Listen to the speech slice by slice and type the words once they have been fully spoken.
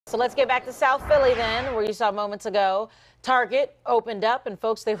So let's get back to South Philly then, where you saw moments ago. Target opened up, and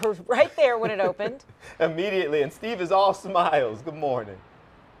folks, they were right there when it opened. Immediately, and Steve is all smiles. Good morning.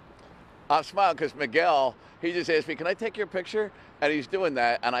 I'm smiling because Miguel, he just asked me, can I take your picture? And he's doing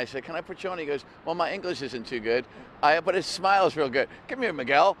that. And I said, can I put you on? He goes, well, my English isn't too good. But his smile is real good. Come here,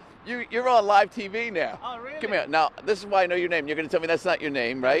 Miguel. You're on live TV now. Oh, really? Come here. Now, this is why I know your name. You're going to tell me that's not your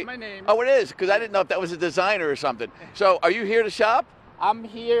name, right? That's my name. Oh, it is? Because I didn't know if that was a designer or something. So are you here to shop? I'm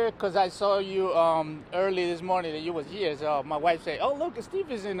here because I saw you early this morning that you was here. So my wife said, oh, look, Steve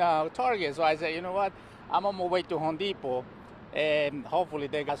is in Target. So I said, you know what? I'm on my way to Home Depot. And hopefully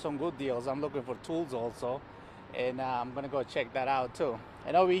they got some good deals. I'm looking for tools also. And I'm going to go check that out too.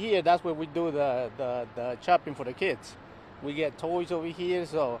 And over here, that's where we do the shopping for the kids. We get toys over here.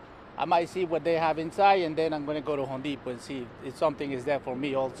 So I might see what they have inside. And then I'm going to go to Home Depot and see if something is there for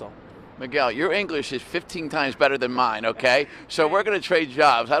me also. Miguel, your English is 15 times better than mine, okay? So we're going to trade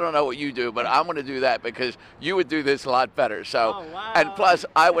jobs. I don't know what you do, but I'm going to do that because you would do this a lot better. So, oh, wow. And plus,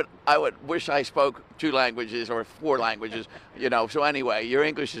 I would wish I spoke 2 languages or 4 languages, you know. So anyway, your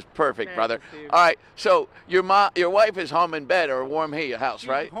English is perfect, brother. All right. So your wife is home in bed or a warm house,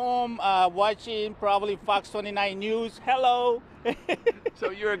 right? She's home watching probably Fox 29 News. Hello. So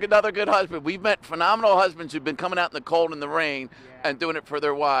you're another good husband. We've met phenomenal husbands who've been coming out in the cold and the rain and doing it for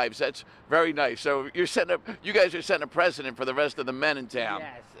their wives. That's very nice. So you guys are setting a precedent for the rest of the men in town.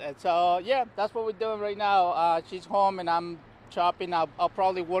 Yes. And so yeah, that's what we're doing right now. She's home and I'm shopping. I'll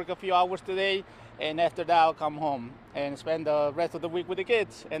probably work a few hours today, and after that I'll come home and spend the rest of the week with the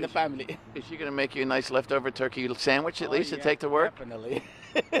kids and the family. Is she going to make you a nice leftover turkey sandwich at least to take to work? Definitely.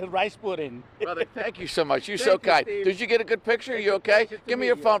 Rice pudding. Brother, thank you so much. You're so kind. Did you get a good picture? Are you okay? Give me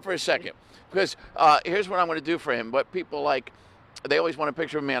your phone for a second. Because here's what I'm going to do for him. What people like, they always want a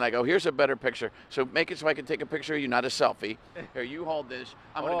picture of me, and I go, here's a better picture. So make it so I can take a picture of you, not a selfie. Here, you hold this.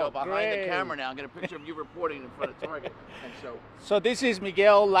 I'm going to go behind the camera now and get a picture of you reporting in front of Target. And so this is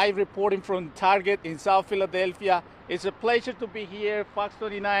Miguel live reporting from Target in South Philadelphia. It's a pleasure to be here, Fox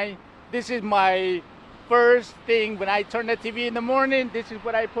 29. This is my first thing when I turn the TV in the morning. This is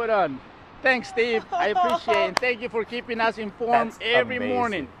what I put on. Thanks, Steve. I appreciate it. Thank you for keeping us informed every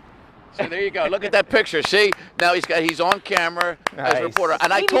morning. So there you go. Look at that picture. See, now he's on camera as a reporter.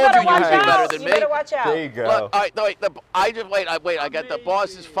 And I Steve, told you would be out. better than me. You better watch out. There you go. Look, all right, no, wait. I got the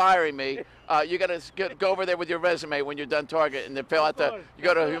boss is firing me. You got to go over there with your resume when you're done Target, and then fill out you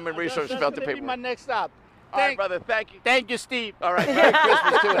go to Human Resources, fill out the paperwork. My next stop. All right, brother. Thank you. Thank you, Steve. All right. Merry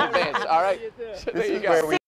Christmas too in advance. All right. So there you go.